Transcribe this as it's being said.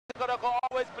Kotoko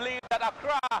always believe that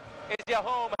Accra is their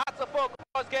home. Hearts of Oak,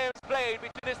 first games played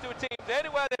between these two teams.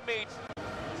 Anywhere they meet,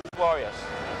 Warriors.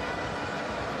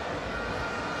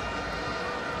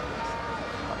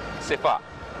 Sifa.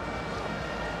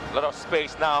 A lot of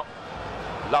space now.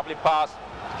 Lovely pass.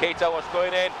 Keita was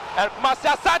going in. And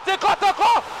Marcia Sante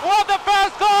Kotoko won the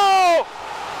first goal!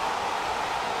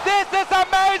 This is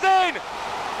amazing!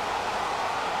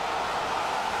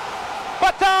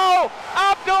 FATAWU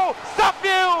Abdul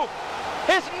Safiu,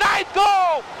 his 9th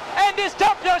goal in this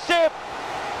championship.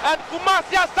 And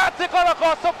Marcia Sante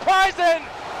Kotoko surprising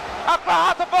Accra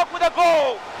Hearts of Oak with a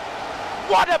goal.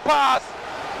 What a pass!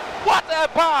 What a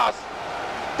pass!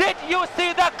 Did you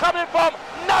see that coming from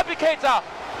Navigator?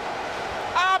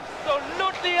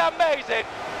 Absolutely amazing.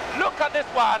 Look at this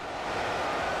one.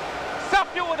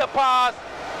 Safiu with the pass.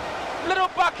 Little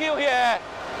back heel here.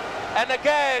 And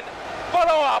again,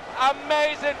 follow up.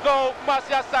 Amazing goal,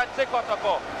 Marcia Sante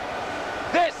Kotoko.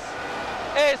 This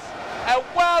is a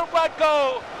well-worked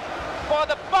goal for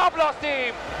the Fabulous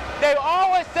team. They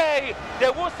always say they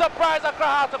will surprise Accra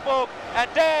Hearts of Oak, and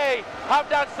they have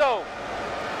done so.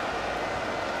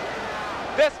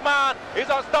 This man is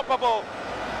unstoppable.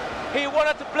 He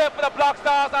wanted to play for the Black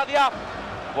Stars at the up.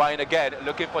 Wine again,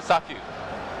 looking for Safiu.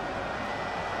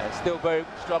 And still very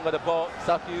strong on the ball,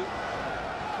 Safiu.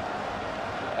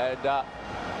 And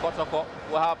Kotoko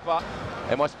will have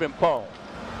Amos Pimpong.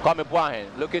 Kwame Bwahin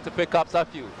looking to pick up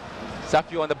Safiu.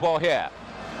 Safiu on the ball here.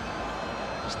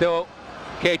 Still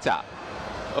Keita.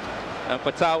 And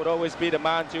FATAWU would always be the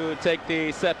man to take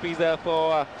the set piece there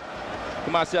for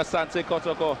Marcia Sante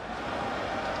Kotoko.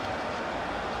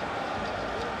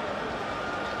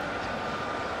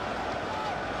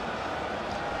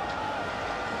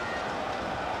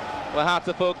 Well, Hearts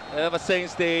of Oak, ever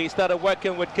since they started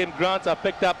working with Kim Grant, have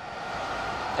picked up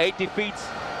 8 defeats.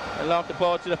 Along the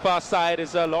ball to the far side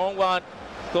is a long one.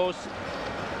 Goes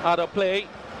out of play.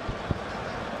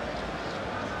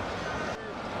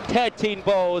 13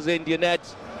 balls in the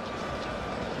net.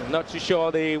 Not too sure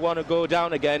they want to go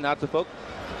down again, Hearts of Oak.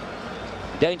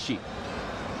 Denchi.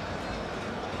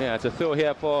 Yeah, it's a throw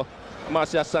here for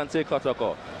Marcia Sante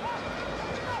Kotoko.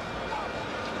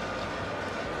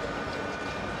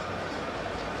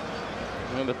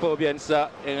 And the Phobians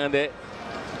in the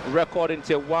record in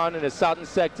Tier 1 in the southern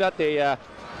sector, they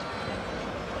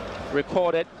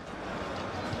recorded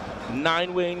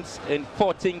 9 wins in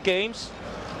 14 games.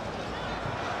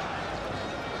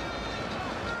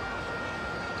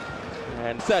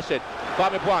 And session,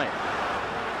 Kwame Bwahin.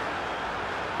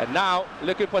 And now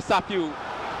looking for Safiu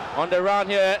on the run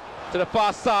here to the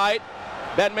far side.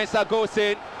 Ben Mensah goes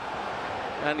in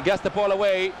and gets the ball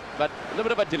away, but a little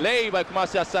bit of a delay by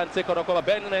Marcia Sante Kotoko.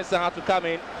 Ben Mensah had to come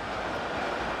in.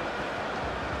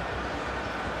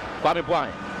 Kwame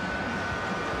Bwahin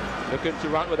looking to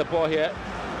run with the ball here.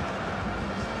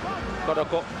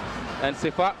 Kotoko and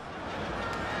Sifa.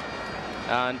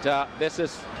 And this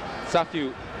is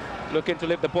Safiu looking to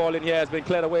lift the ball in here. Has been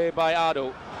cleared away by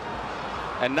Ado.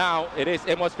 And now it is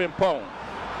Amos Pimpong.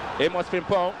 Amos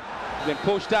Pimpong been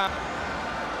pushed down.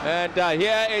 And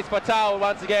here is FATAWU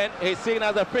once again. He's seen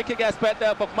as a free kick expert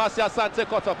there for Marcia Sante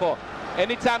Kotoko.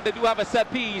 Anytime they do have a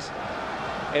set piece,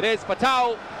 it is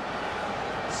FATAWU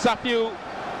Safiu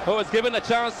who is given a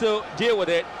chance to deal with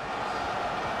it.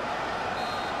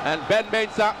 And Ben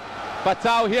Mensah,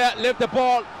 FATAWU here, lift the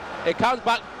ball. It comes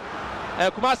back.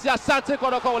 And Marcia Sante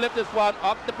Kotoko will lift this one.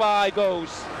 Up the bar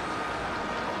goes.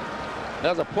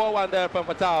 There's a poor one there from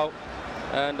FATAWU.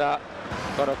 And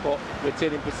Kotoko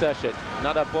retaining possession.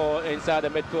 Another ball inside the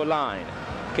midfield line.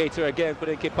 Keita again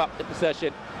couldn't keep up the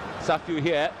possession. Safiu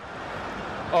here.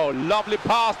 Oh, lovely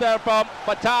pass there from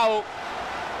FATAWU.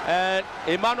 And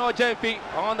Emmanuel Jemfi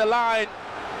on the line.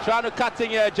 Trying to cut in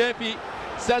here. Jemfi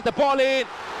sends the ball in.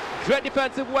 Great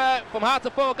defensive work from Hearts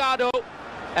of Oak.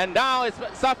 And now it's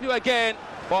Safiu again.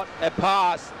 But a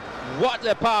pass. What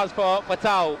a pass for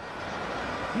FATAWU.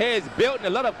 He's built a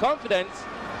lot of confidence.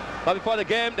 But before the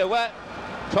game, there were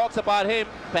talks about him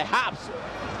perhaps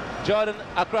joining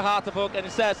Accra Hearts of Oak, and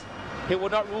he says he will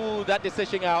not rule that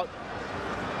decision out.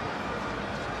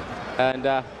 And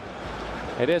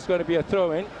it is going to be a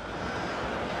throw-in.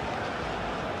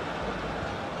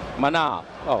 Manav.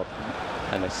 Oh,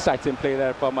 an exciting play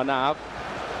there for Manav.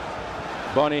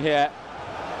 Bonnie here.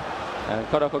 And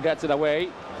Kotoko gets it away.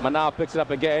 Manav picks it up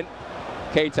again.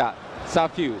 Keita.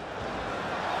 Safiu.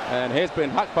 And he's been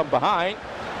hacked from behind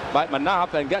by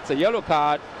Manav and gets a yellow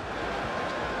card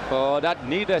for that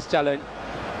needless challenge.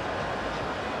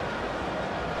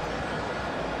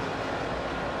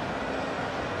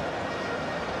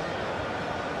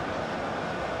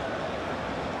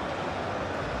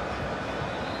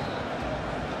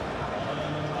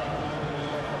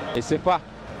 Isipa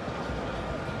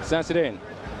sends it in.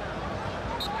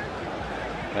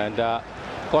 And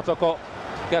Kotoko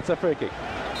gets a free kick.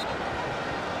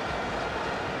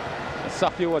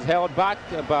 Safiu was held back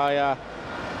by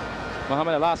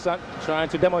Mohamed Al-Hassan, trying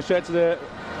to demonstrate to the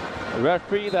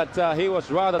referee that he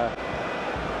was rather...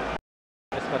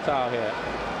 It's FATAWU here.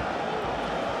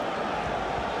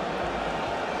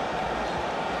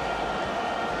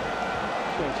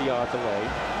 Yards away.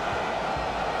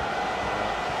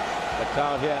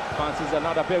 FATAWU here fancies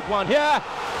another big one here.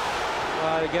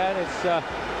 Again, it's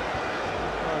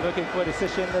looking for a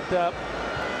decision that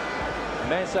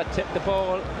Mensah tipped the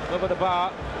ball over the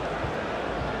bar.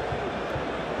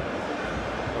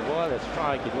 What a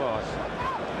strike it was.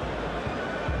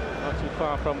 Not too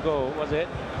far from goal, was it?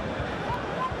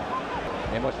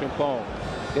 Amos Pimpong.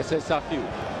 This is Safiu.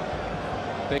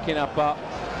 Picking up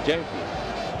Jamfi.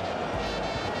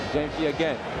 Jamfi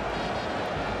again.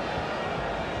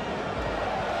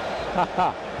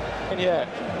 Haha. In here.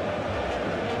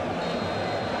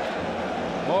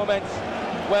 Moments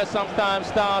where sometimes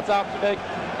starts out to make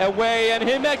away, and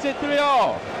he makes it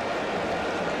 3-0.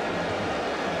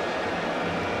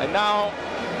 And now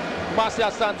Marcia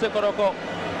Sante Kotoko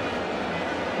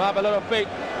have a lot of faith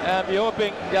and be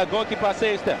hoping their goalkeeper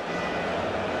saves them.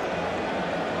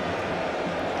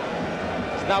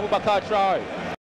 It's now Bakar Traore.